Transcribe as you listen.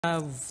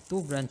Have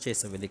two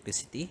branches of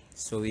electricity.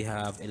 So we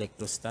have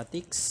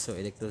electrostatics. So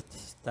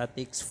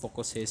electrostatics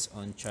focuses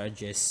on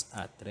charges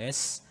at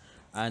rest,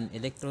 and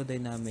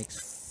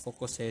electrodynamics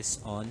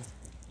focuses on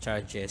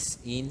charges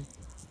in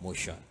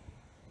motion.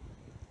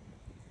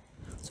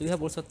 So we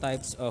have also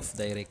types of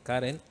direct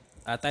current,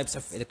 types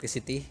of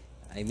electricity.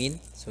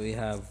 So we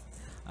have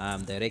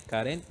direct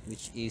current,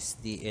 which is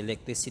the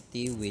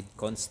electricity with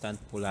constant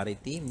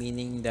polarity,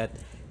 meaning that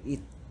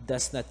it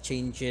does not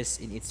changes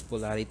in its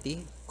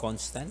polarity,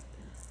 constant.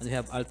 And we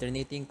have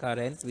alternating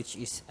current, which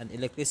is an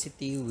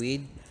electricity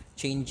with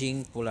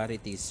changing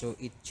polarity. So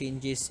it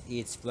changes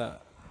its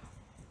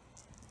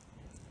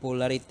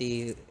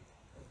polarity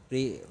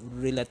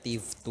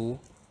relative to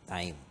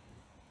time.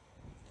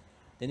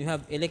 Then you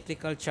have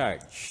electrical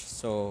charge.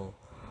 So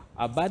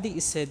a body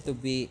is said to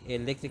be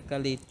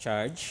electrically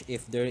charged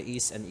if there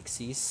is an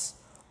excess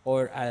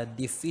or a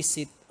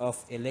deficit of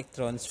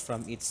electrons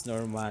from its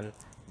normal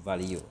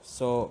value.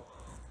 So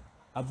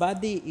a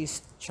body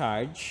is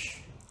charged.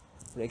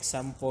 For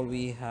example,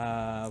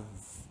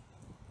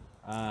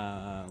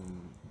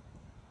 um,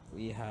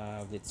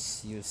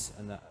 let's use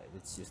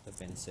the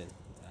pencil.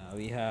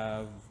 We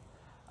have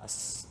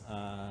as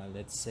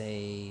let's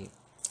say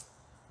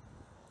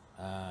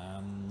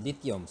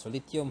lithium. So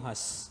lithium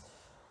has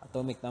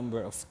atomic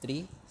number of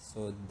 3.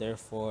 So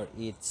therefore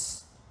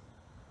its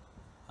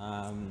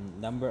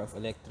number of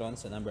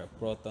electrons and number of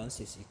protons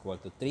is equal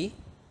to 3.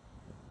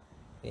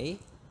 Okay.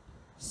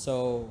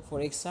 So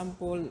for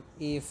example,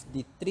 if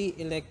the 3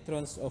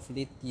 electrons of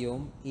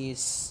lithium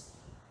is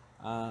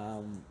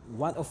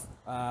one of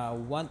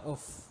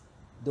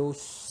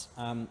those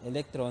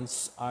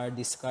electrons are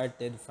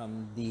discarded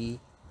from the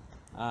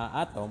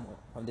atom,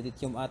 from the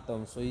lithium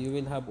atom, so you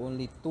will have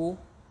only 2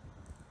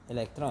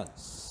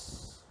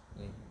 electrons.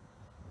 Okay.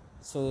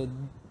 So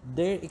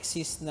there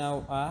exists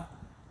now a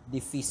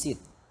deficit.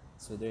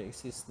 So there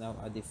exists now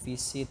a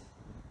deficit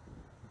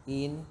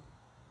in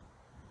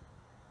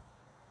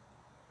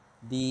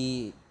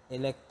the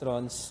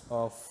electrons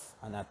of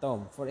an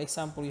atom. For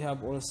example, you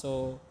have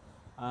also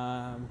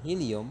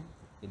helium.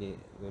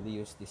 We'll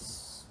use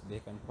this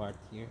vacant part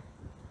here.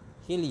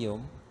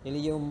 Helium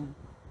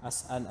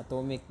has an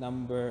atomic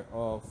number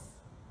of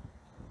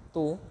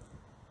 2,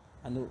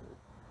 and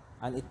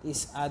it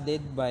is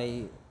added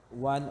by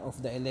one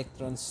of the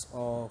electrons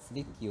of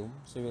lithium.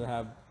 So we'll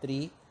have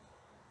 3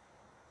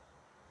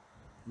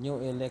 new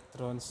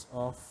electrons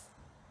of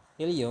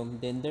helium.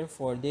 Then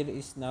therefore there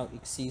is now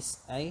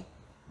exists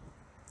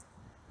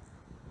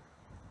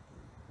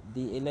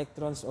the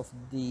electrons of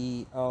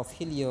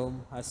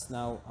helium has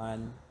now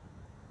an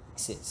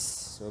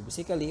excess. So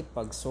basically,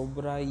 pag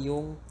sobra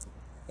yung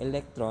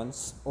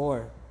electrons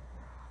or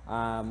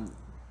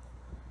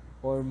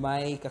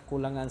may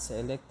kakulangan sa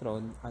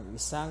electron, ang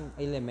isang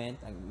element,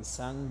 ang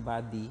isang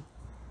body,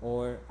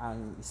 or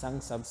ang isang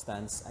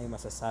substance ay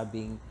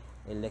masasabing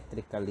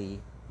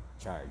electrically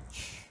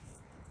charged.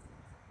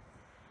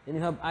 Then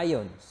you have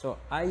ion. So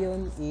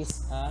ion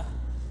is a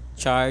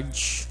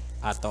charged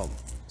atom.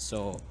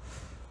 So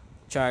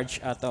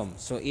charged atom.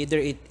 So either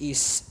it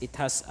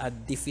has a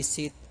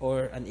deficit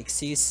or an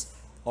excess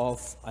of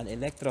an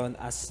electron.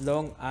 As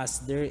long as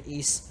there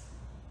is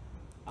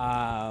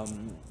a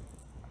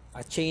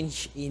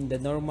change in the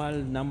normal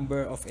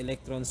number of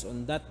electrons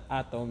on that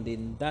atom,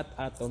 then that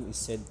atom is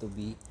said to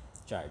be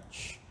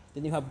charged.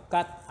 Then you have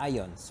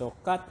cation. So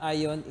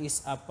cation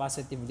is a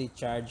positively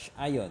charged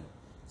ion.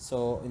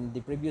 So in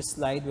the previous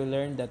slide, we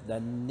learned that the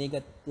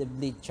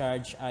negatively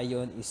charged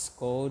ion is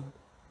called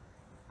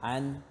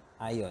an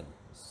ion.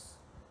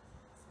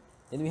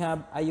 Then we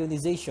have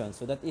ionization.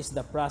 So that is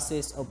the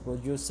process of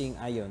producing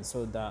ions.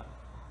 So the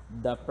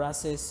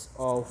process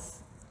of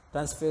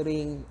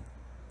transferring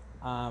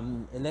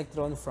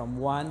electron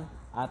from one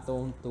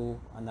atom to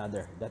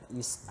another. That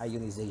is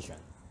ionization.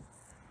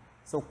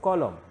 So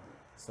coulomb.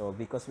 So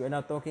because we are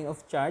now talking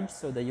of charge,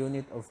 so the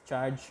unit of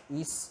charge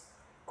is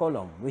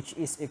coulomb, which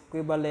is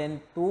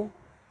equivalent to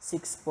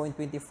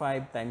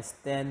 6.25 times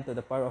 10 to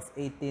the power of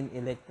 18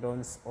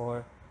 electrons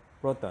or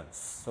protons.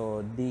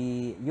 So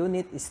the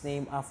unit is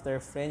named after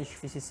French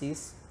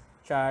physicist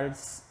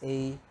Charles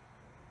A.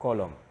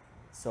 Coulomb.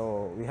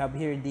 So we have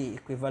here the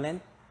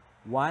equivalent.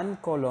 1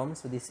 coulomb,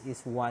 so this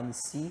is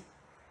 1C.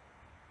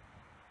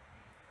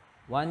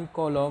 1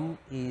 coulomb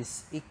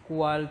is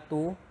equal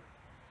to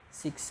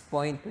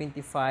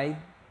 6.25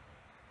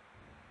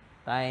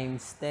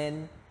 times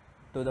 10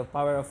 to the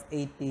power of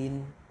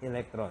 18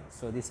 electrons.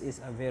 So this is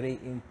a very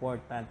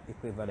important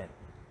equivalent.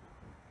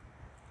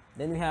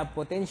 Then we have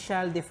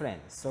potential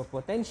difference. So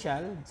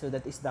potential, so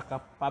that is the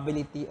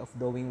capability of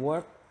doing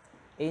work.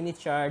 Any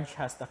charge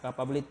has the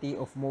capability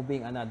of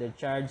moving another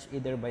charge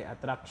either by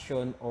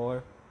attraction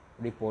or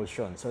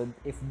repulsion. So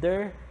if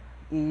there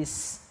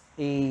is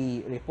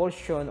a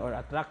repulsion or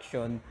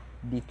attraction,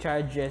 the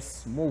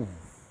charges move,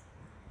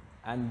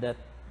 and that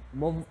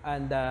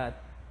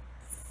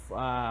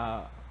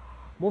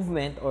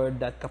movement or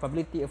that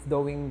capability of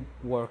doing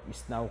work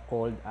is now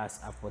called as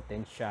a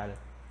potential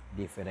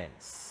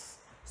difference.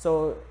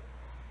 So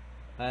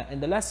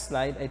In the last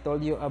slide, I told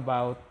you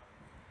about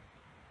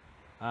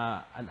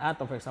an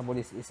atom. For example,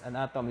 this is an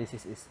atom. This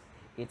is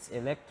its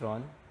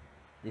electron.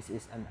 This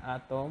is an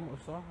atom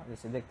also.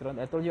 This electron.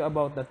 I told you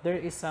about that there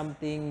is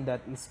something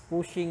that is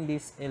pushing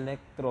this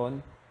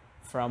electron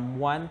from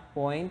one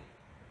point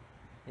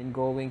and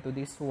going to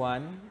this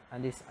one,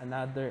 and this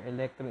another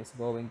electron is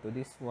going to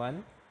this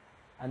one,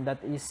 and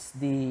that is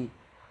the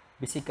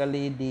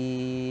basically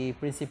the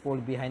principle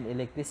behind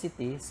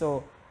electricity.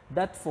 So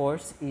that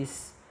force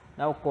is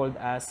now called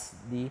as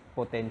the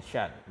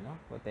potential, no?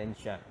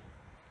 Potential.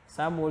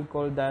 Some would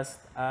call that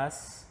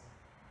as,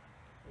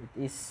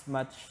 it is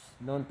much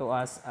known to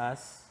us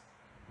as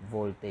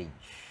voltage.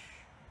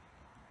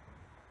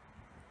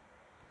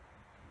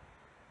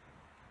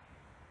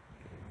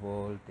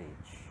 Voltage.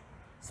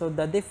 So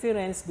the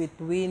difference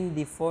between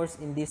the force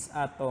in this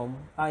atom,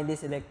 in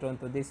this electron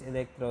to this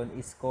electron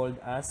is called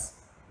as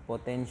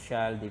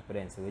potential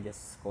difference. So we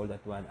just call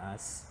that one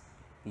as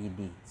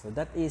PD. So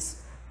that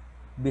is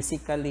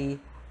basically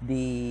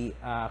the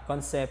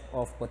concept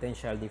of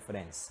potential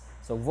difference.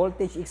 So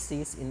voltage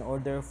exists in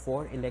order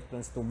for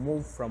electrons to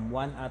move from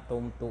one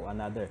atom to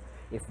another.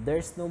 If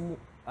there's no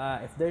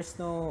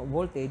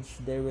voltage,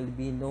 there will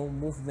be no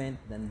movement,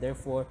 and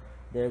therefore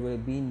there will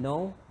be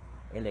no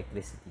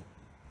electricity.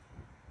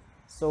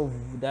 So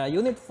the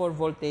unit for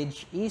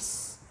voltage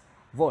is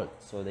volt.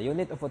 So the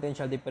unit of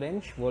potential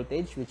difference,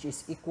 voltage, which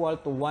is equal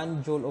to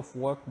 1 joule of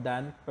work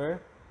done per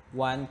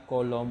 1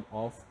 coulomb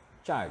of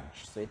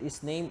charge. So it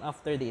is named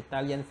after the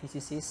Italian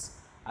physicist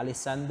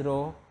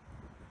Alessandro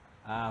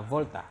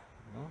Volta.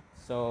 No?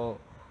 So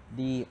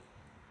the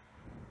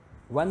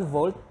 1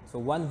 volt, so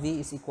 1 V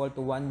is equal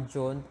to 1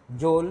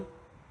 joule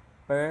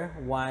per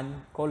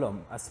 1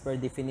 coulomb as per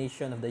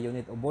definition of the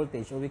unit of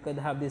voltage. Or we could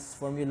have this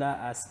formula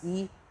as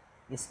E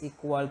is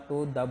equal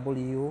to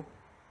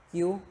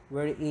WQ,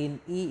 wherein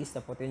E is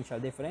the potential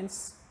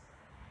difference,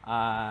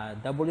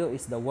 W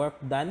is the work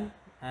done,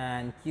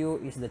 and Q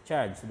is the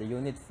charge. So the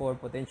unit for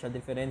potential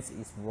difference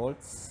is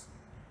volts.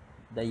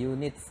 The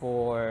unit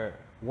for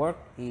work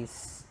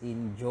is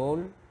in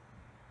joule,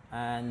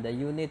 and the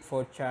unit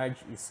for charge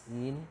is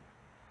in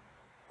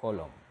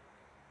coulomb.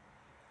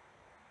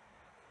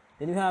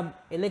 Then you have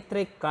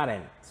electric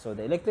current. So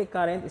the electric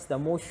current is the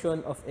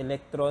motion of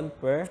electron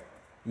per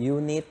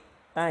unit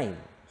time.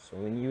 So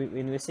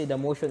when we say the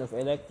motion of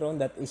electron,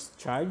 that is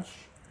charge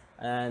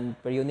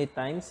and per unit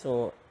time.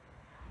 So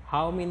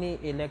how many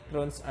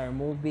electrons are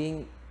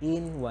moving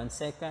in 1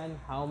 second?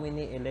 How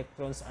many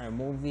electrons are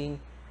moving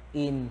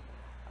in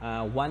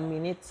 1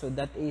 minute? So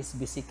that is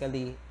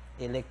basically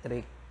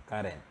electric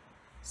current.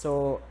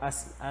 So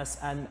as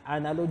an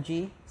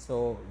analogy,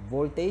 so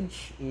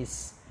voltage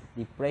is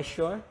the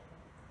pressure,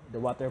 the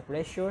water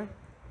pressure,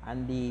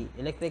 and the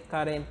electric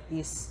current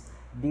is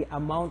the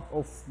amount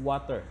of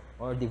water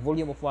or the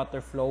volume of water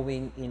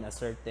flowing in a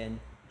certain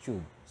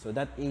tube. So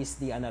that is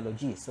the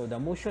analogy. So the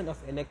motion of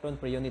electron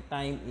per unit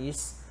time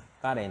is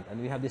current,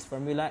 and we have this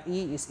formula: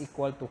 E is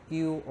equal to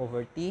Q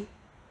over T.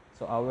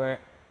 So our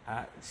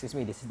excuse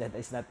me, that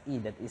is not E,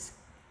 that is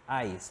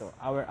I. So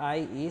our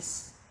I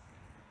is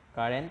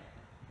current,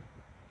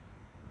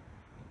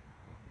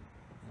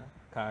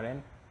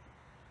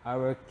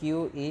 our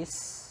Q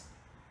is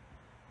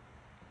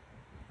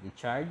the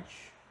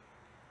charge,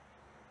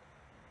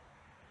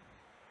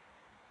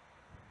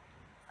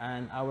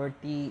 and our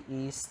T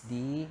is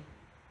the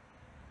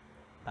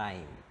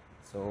time.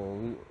 So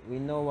we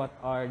know what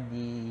are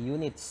the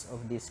units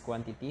of these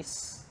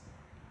quantities.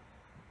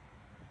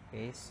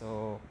 Okay,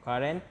 so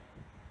current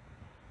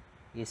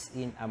is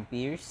in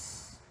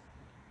amperes,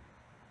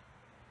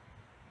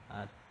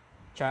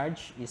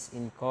 charge is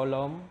in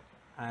coulomb,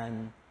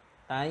 and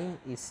time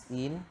is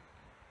in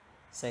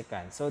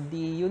seconds. So the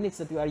units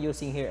that we are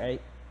using here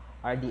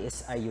are the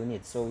SI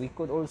units. So we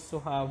could also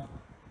have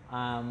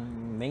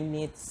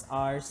minutes,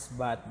 hours,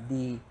 but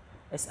the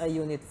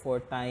SI unit for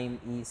time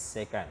is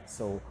seconds.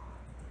 So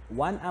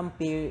 1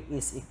 ampere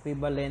is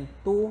equivalent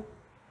to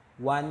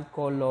 1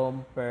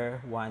 coulomb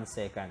per 1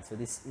 second. So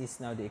this is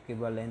now the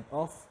equivalent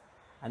of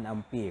an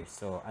ampere.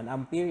 So an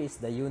ampere is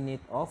the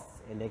unit of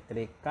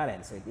electric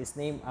current. So it is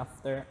named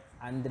after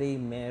Andre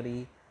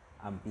Marie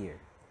Ampere.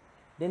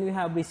 Then we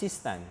have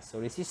resistance. So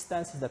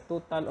resistance is the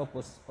total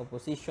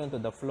opposition to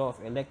the flow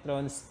of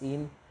electrons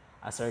in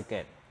a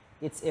circuit.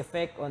 Its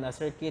effect on a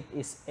circuit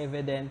is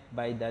evident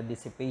by the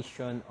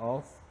dissipation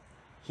of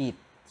heat.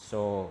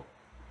 So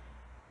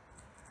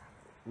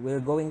we're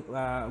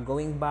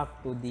going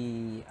back to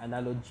the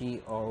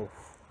analogy of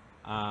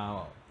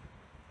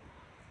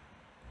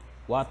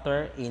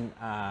water in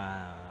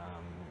a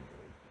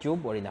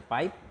tube or in a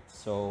pipe.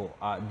 So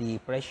the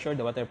pressure,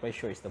 the water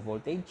pressure is the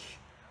voltage.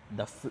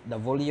 The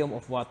volume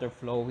of water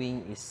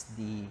flowing is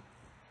the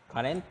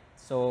current.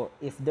 So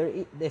if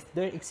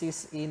there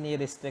exists any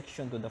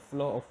restriction to the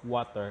flow of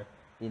water,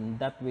 then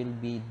that will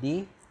be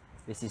the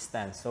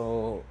resistance.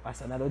 So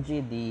as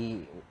analogy,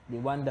 the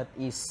one that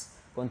is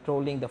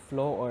controlling the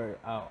flow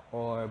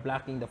or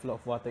blocking the flow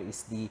of water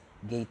is the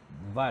gate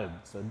valve.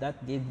 So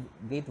that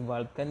gate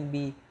valve can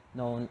be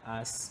known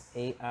as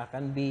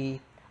can be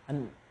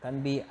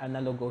can be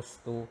analogous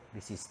to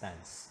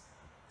resistance.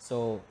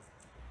 So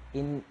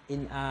in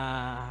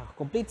a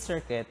complete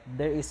circuit,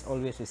 there is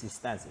always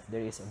resistance. If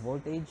there is a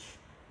voltage,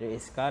 there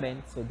is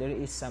current, so there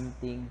is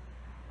something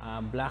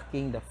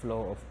blocking the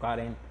flow of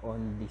current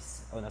on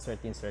a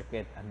certain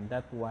circuit, and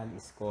that one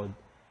is called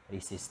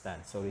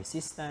resistance. So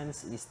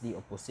resistance is the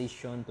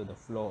opposition to the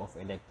flow of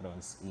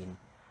electrons in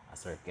a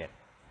circuit.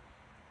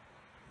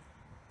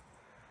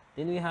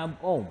 Then we have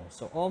ohm.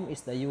 So ohm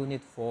is the unit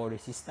for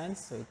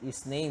resistance. So it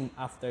is named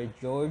after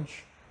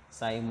George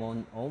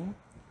Simon Ohm.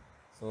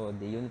 So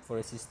the unit for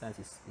resistance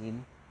is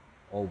in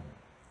ohm.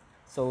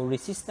 So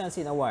resistance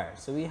in a wire.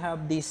 So we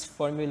have this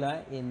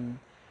formula in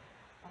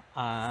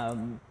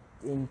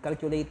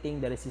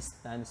calculating the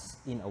resistance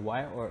in a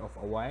wire or of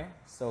a wire.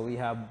 So we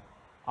have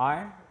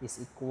R is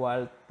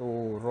equal to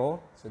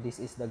rho. So this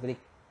is the Greek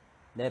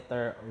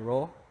letter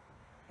rho,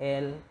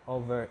 L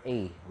over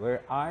A,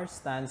 where R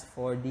stands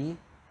for the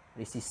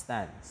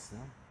resistance. No?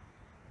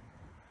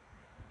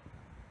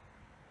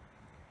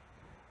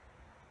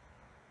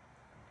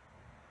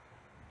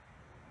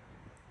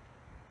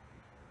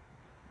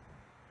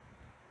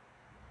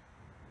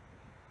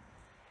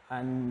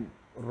 And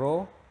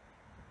rho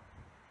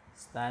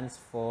stands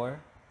for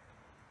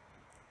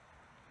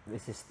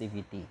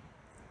resistivity.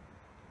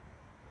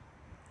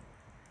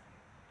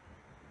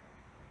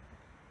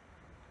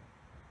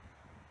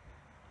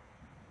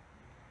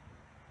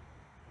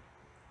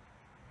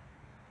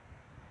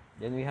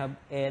 Then we have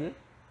L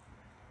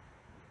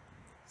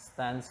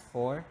stands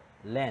for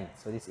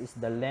length. So this is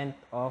the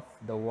length of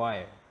the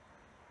wire.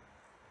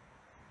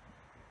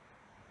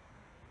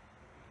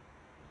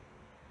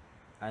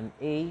 And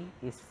A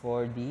is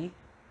for the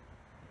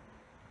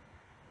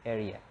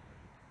area.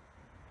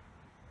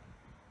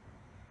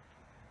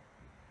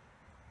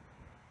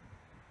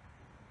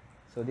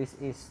 So this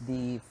is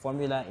the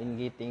formula in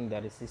getting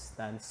the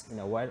resistance in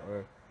a wire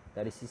or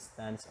the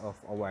resistance of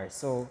a wire.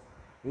 So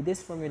with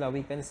this formula,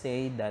 we can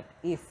say that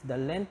if the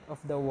length of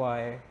the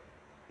wire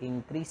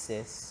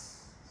increases,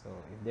 so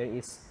if there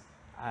is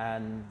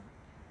an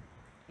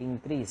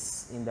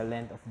increase in the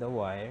length of the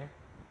wire,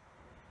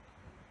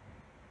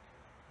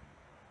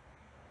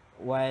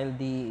 while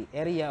the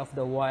area of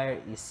the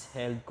wire is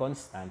held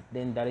constant,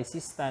 then the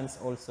resistance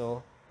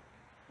also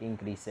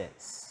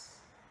increases.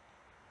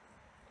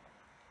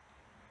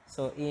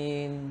 So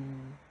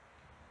in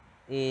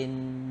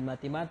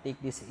mathematics,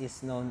 this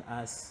is known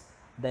as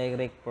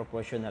direct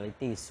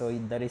proportionality. So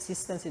the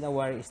resistance in a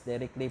wire is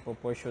directly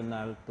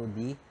proportional to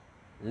the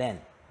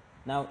length.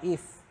 Now,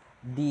 if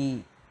the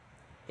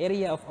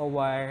area of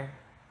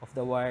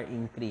the wire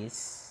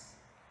increase,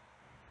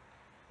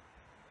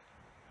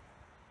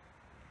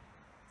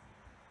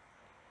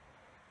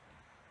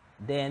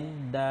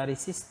 then the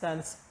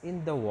resistance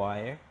in the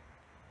wire,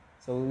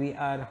 so we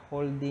are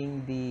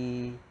holding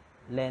the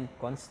length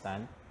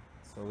constant,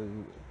 so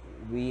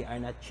we are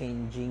not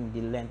changing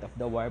the length of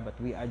the wire, but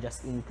we are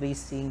just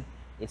increasing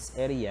its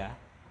area,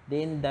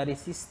 then the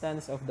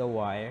resistance of the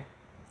wire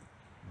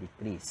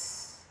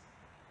decrease.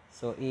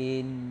 So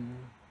in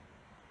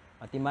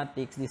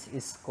mathematics, this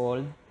is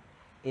called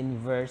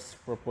inverse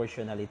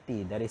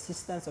proportionality. The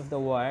resistance of the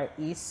wire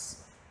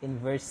is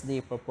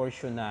inversely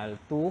proportional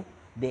to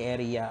the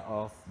area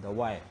of the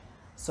wire.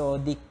 So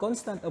the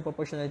constant of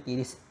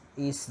proportionality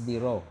is the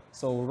rho.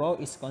 So rho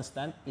is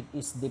constant. It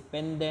is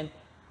dependent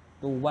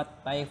to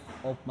what type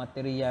of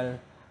material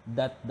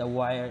that the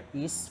wire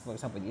is. For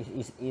example, it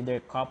is either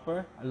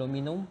copper,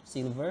 aluminum,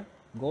 silver,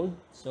 gold.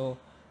 So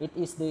it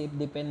is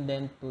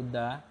dependent to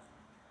the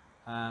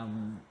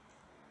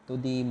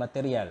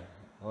material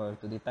or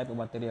to the type of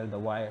material the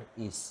wire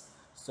is.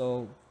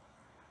 So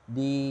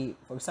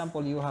for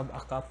example, you have a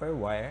copper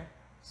wire.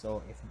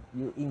 So if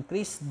you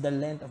increase the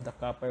length of the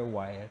copper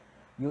wire,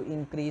 you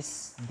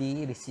increase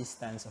the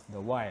resistance of the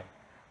wire.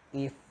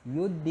 If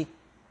you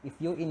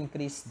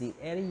increase the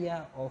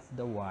area of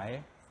the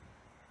wire,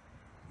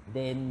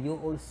 then you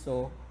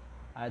also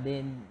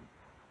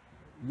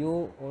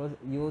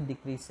you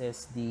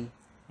decreases the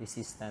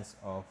resistance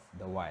of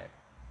the wire.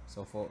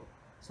 So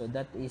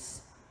that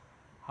is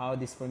how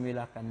this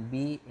formula can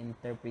be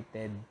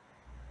interpreted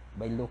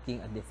by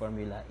looking at the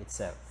formula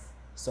itself.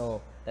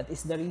 So that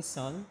is the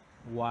reason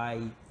why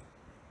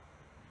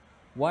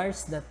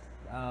wires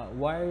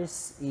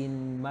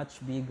in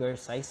much bigger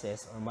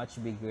sizes or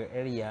much bigger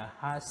area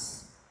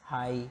has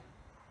high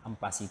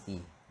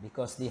ampacity,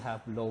 because they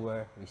have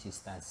lower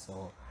resistance.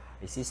 So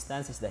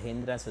resistance is the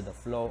hindrance to the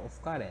flow of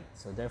current.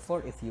 So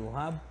therefore, if you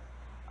have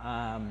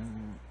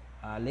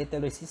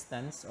little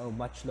resistance or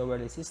much lower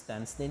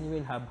resistance, then you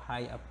will have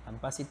high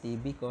ampacity,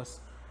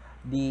 because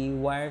the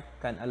wire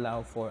can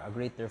allow for a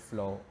greater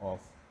flow of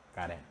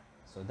current.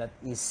 So that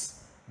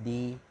is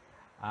the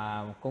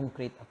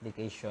concrete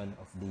application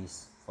of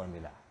this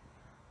formula.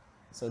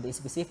 So the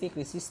specific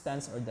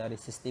resistance or the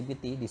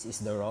resistivity, this is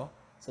the rho.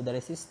 So the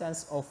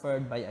resistance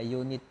offered by a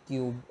unit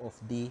cube of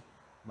the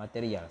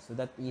material. So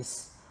that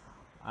is,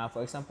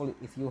 for example,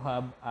 if you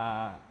have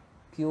a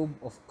cube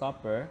of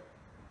copper,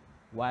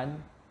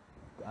 one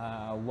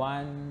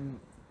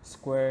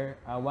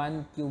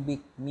 1 cubic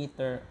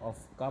meter of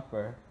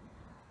copper,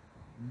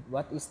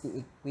 what is the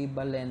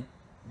equivalent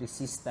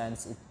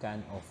resistance it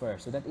can offer?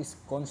 So that is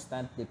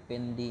constant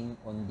depending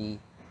on the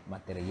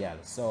material.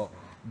 So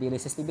the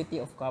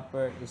resistivity of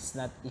copper is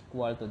not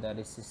equal to the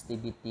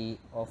resistivity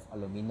of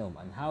aluminum.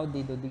 And how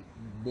did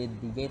they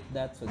get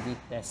that? So they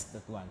test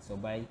that one. So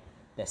by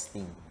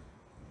testing.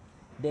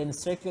 Then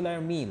circular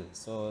mill.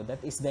 So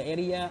that is the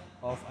area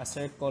of a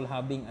circle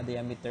having a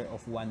diameter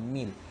of 1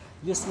 mil.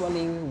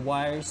 Usually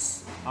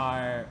wires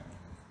are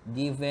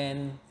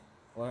given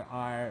or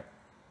are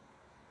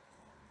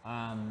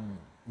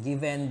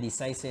given the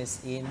sizes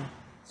in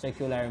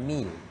circular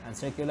mill, and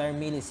circular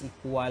mill is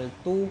equal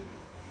to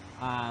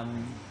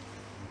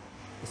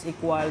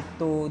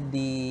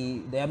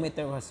the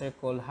diameter of a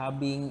circle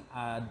having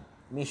a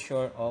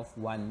measure of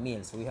 1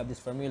 mil. So we have this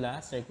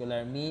formula: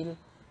 circular mill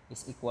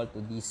is equal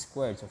to d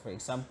squared. So for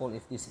example,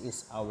 if this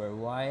is our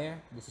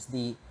wire, this is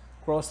the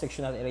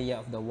cross-sectional area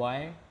of the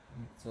wire,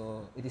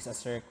 so it is a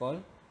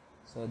circle,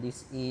 so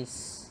this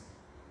is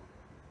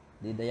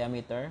the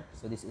diameter,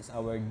 so this is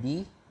our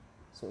d.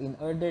 So in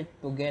order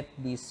to get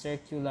the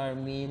circular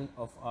mill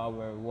of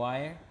our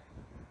wire,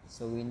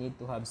 so we need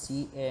to have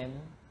cm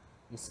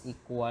is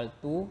equal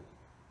to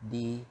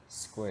d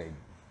squared.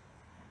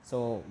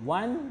 So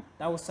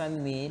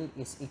 1000 mil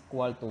is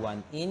equal to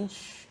 1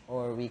 inch,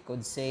 or we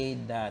could say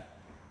that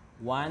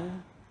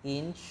 1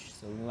 inch,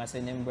 so we must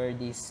remember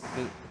this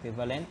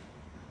equivalent.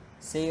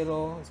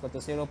 0 is equal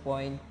to 0.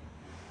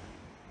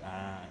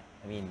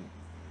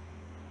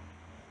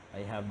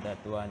 I have that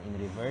one in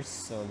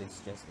reverse, so let's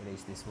just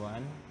erase this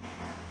one.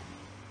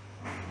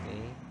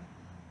 Okay.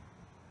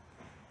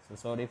 So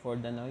sorry for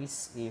the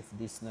noise if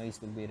this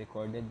noise will be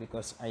recorded,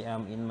 because I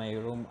am in my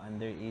room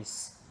and there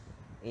is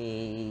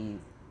a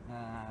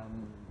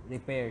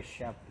repair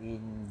shop in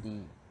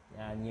the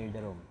near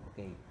the room.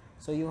 Okay.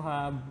 So you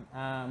have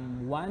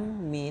 1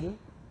 mil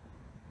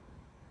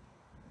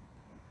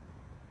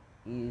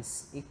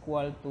is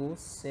equal to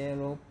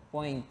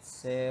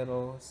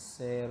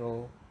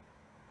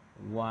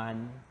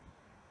 0.001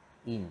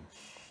 inch.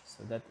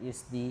 So that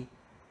is the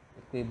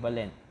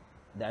equivalent,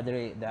 the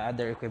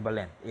other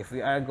equivalent. If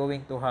we are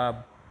going to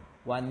have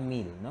 1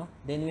 mil, no?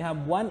 Then we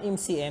have 1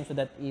 mcm, so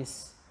that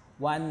is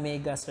 1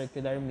 mega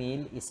circular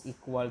mil is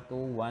equal to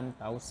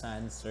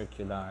 1000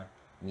 circular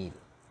mil.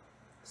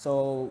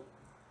 So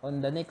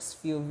on the next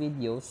few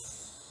videos,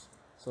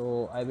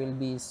 so I will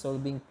be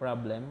solving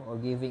problem or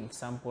giving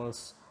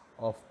examples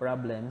of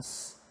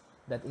problems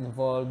that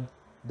involve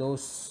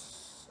those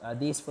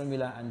this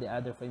formula and the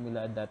other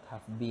formula that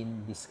have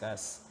been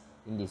discussed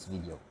in this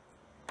video.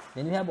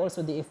 Then we have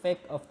also the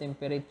effect of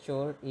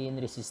temperature in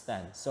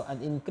resistance. So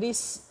an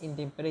increase in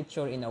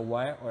temperature in a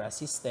wire or a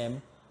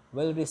system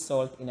will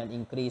result in an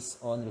increase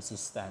on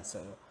resistance.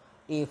 So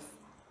if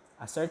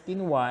a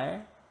certain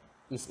wire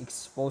is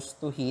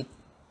exposed to heat,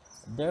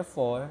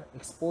 therefore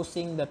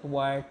exposing that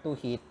wire to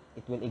heat,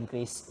 it will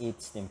increase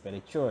its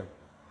temperature.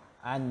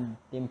 And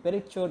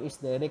temperature is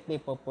directly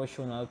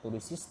proportional to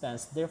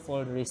resistance,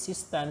 therefore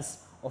resistance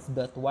of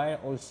that wire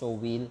also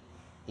will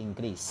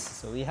increase.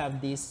 So we have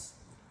these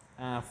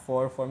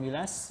 4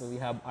 formulas. So we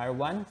have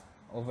R1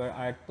 over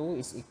R2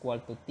 is equal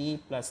to T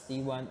plus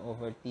T1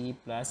 over T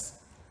plus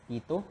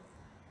T2.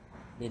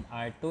 Then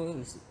R2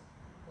 is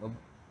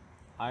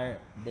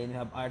then we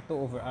have R2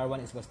 over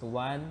R1 is equal to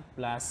 1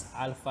 plus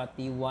alpha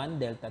T1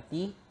 delta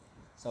T.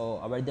 So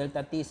our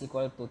delta T is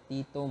equal to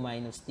T2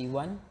 minus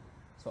T1.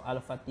 So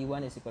alpha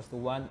T1 is equal to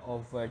 1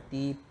 over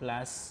T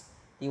plus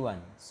T1.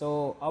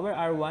 So our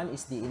R1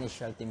 is the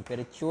initial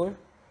temperature,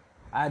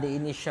 the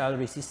initial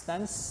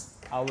resistance.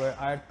 Our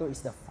R2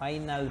 is the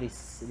final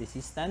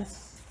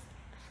resistance.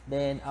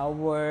 Then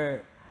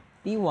our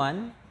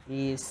T1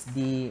 is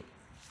the,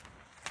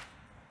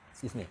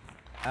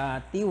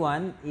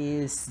 T1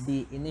 is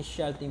the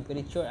initial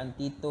temperature and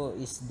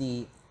T2 is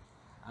the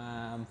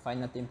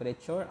final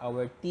temperature.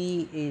 Our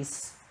T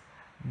is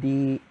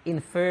the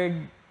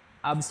inferred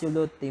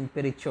absolute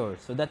temperature.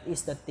 So that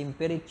is the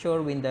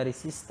temperature when the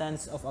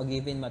resistance of a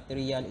given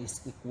material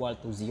is equal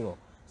to 0.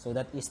 So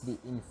that is the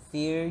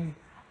inferred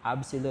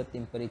absolute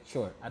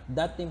temperature. At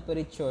that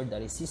temperature,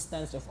 the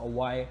resistance of a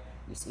wire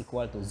is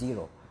equal to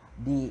 0.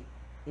 The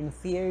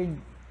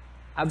inferred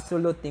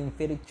absolute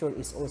temperature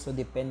is also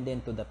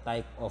dependent to the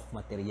type of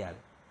material.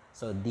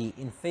 So the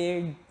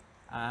inferred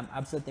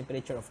absolute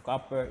temperature of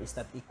copper is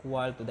not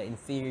equal to the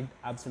inferred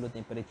absolute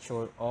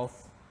temperature of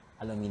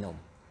aluminum.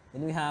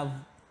 Then we have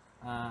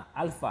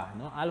alpha.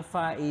 No?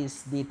 Alpha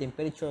is the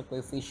temperature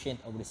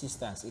coefficient of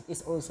resistance. It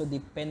is also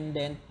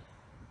dependent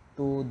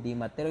to the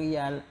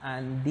material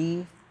and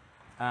the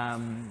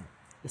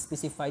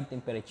specified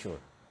temperature.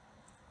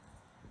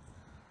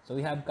 So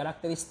we have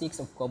characteristics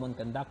of common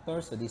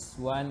conductors. So this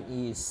one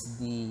is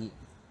the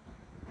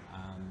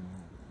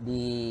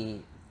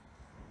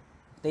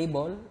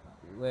table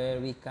where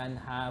we can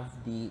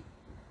have the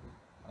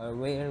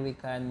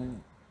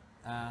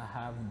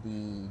have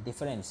the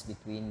difference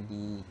between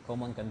the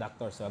common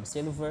conductors. So we have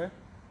silver,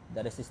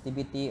 The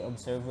resistivity of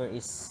silver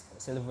is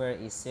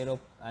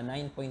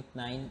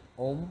 9.9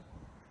 ohm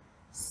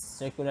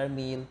circular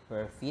mil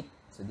per feet.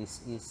 So this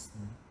is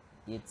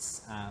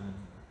its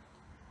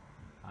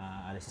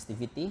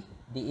resistivity.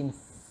 The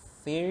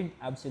inferred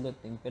absolute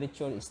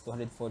temperature is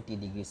 240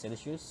 degrees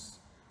Celsius,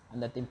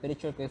 and the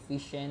temperature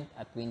coefficient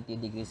at 20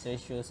 degrees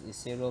Celsius is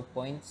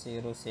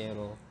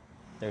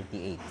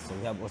 0.0038. So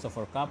we have also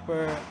for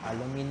copper,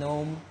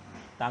 aluminum,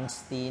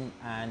 tungsten,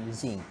 and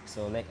zinc.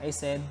 So like I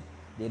said,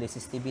 the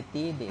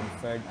resistivity, the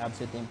inferred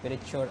absolute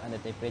temperature, and the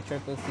temperature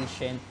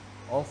coefficient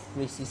of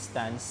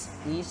resistance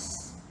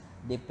is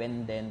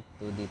dependent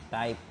to the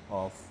type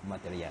of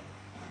material.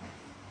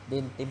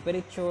 The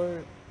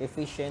temperature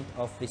coefficient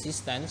of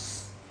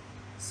resistance,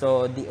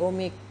 so the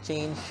ohmic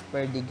change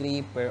per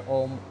degree per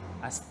ohm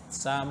as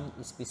some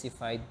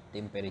specified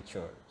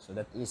temperature. So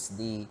that is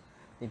the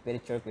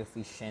temperature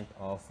coefficient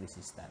of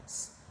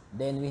resistance.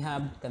 Then we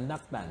have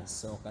conductance.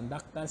 So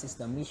conductance is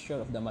the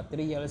measure of the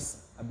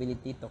material's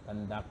ability to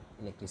conduct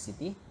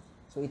electricity.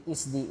 So it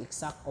is the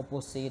exact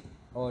opposite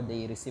or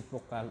the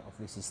reciprocal of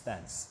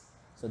resistance.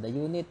 So the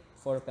unit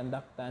for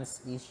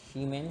conductance is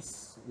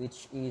Siemens,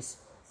 which is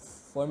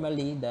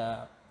formerly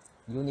the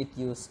unit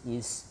used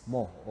is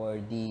mho, or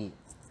the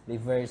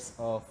reverse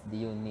of the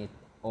unit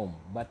ohm.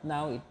 But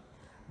now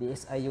the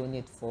SI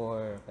unit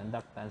for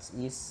conductance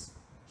is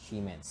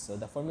Siemens. So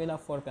the formula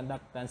for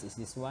conductance is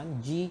this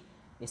one. G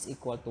is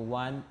equal to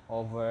 1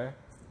 over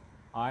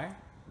R,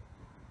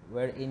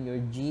 wherein your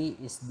G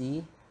is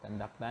the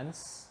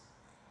conductance,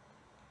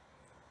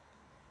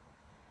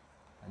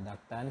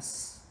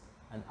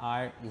 and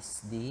R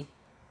is the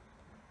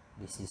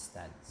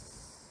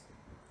resistance.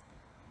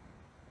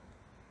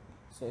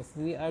 So if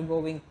we are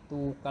going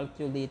to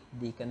calculate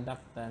the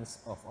conductance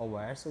of a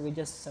wire, so we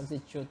just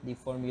substitute the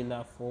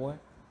formula for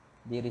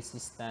the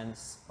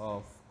resistance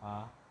of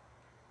a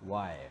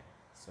wire.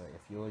 So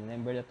if you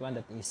remember that one,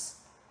 that is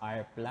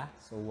R plus,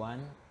 so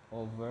 1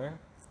 over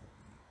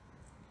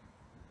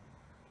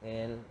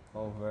L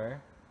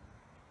over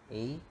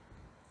A.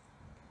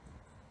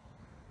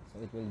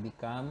 So it will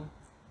become,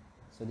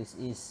 so this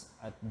is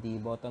at the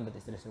bottom, that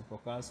is the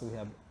reciprocal, so we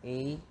have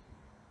A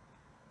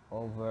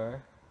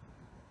over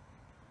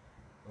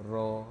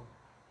rho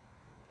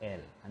L,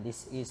 and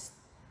this is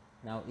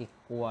now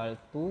equal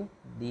to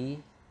the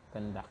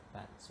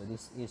conductance. So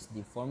this is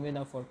the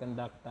formula for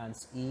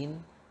conductance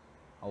in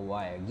a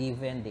wire,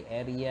 given the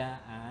area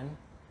and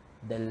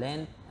the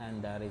length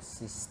and the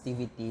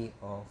resistivity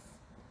of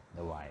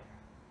the wire.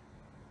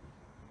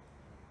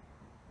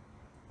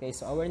 Okay,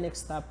 so our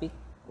next topic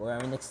or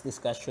our next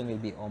discussion will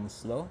be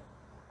Ohm's law,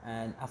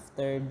 and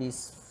after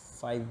these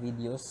 5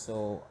 videos,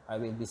 so I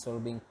will be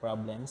solving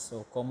problems,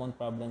 so common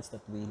problems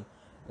that will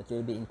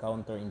be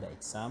encountered in the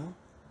exam,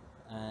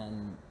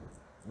 and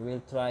we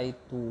will try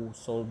to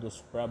solve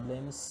those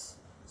problems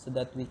so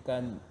that we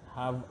can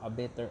have a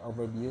better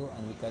overview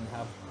and we can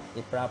have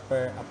a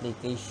proper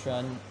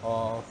application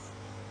of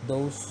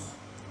those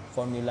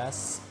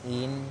formulas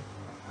in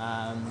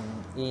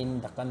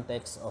the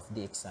context of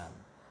the exam.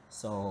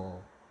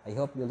 So I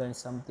hope you learned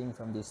something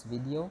from this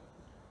video.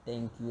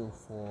 Thank you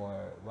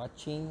for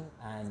watching,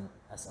 and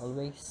as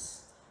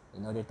always,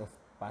 in order to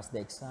pass the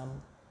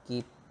exam,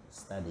 keep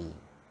studying.